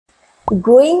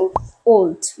growing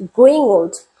old, growing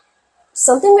old.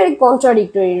 Something very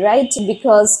contradictory, right?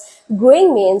 Because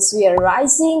growing means we are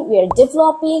rising, we are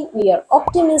developing, we are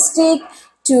optimistic.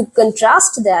 To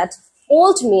contrast that,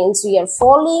 old means we are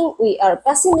falling, we are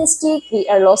pessimistic, we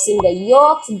are losing the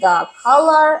youth, the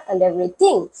color, and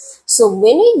everything. So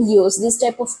when we use this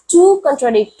type of two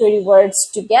contradictory words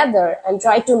together and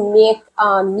try to make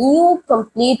a new,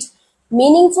 complete,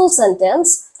 meaningful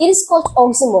sentence, it is called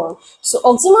oxymoron. So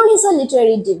oxymoron is a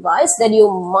literary device that you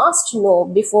must know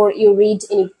before you read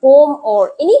any poem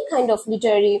or any kind of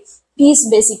literary piece.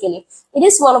 Basically, it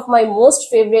is one of my most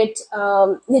favorite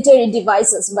literary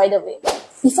devices, by the way.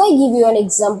 If I give you an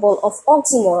example of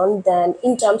oxymoron, then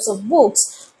in terms of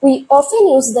books, we often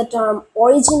use the term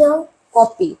original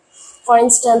copy. For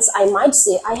instance, I might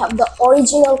say I have the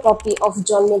original copy of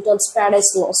John Milton's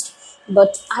Paradise Lost,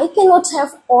 but I cannot have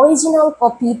original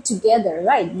copy together,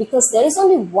 right? Because there is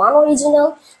only one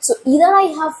original. So either I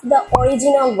have the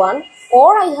original one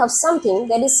or I have something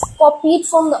that is copied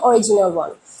from the original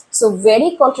one. So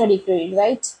very contradictory,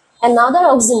 right? Another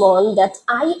oxymoron that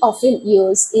I often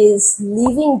use is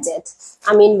living dead.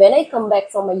 I mean, when I come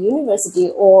back from a university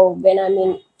or when I'm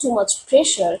in too much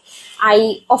pressure,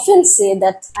 I often say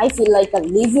that I feel like a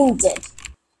living dead.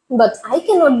 But I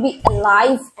cannot be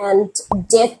alive and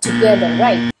dead together,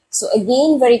 right? So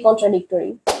again, very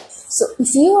contradictory. So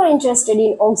if you are interested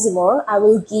in oxymoron, I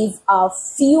will give a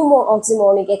few more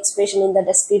oxymoronic expression in the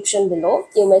description below.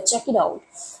 You may check it out.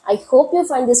 I hope you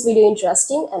find this video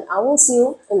interesting and I will see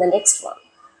you in the next one.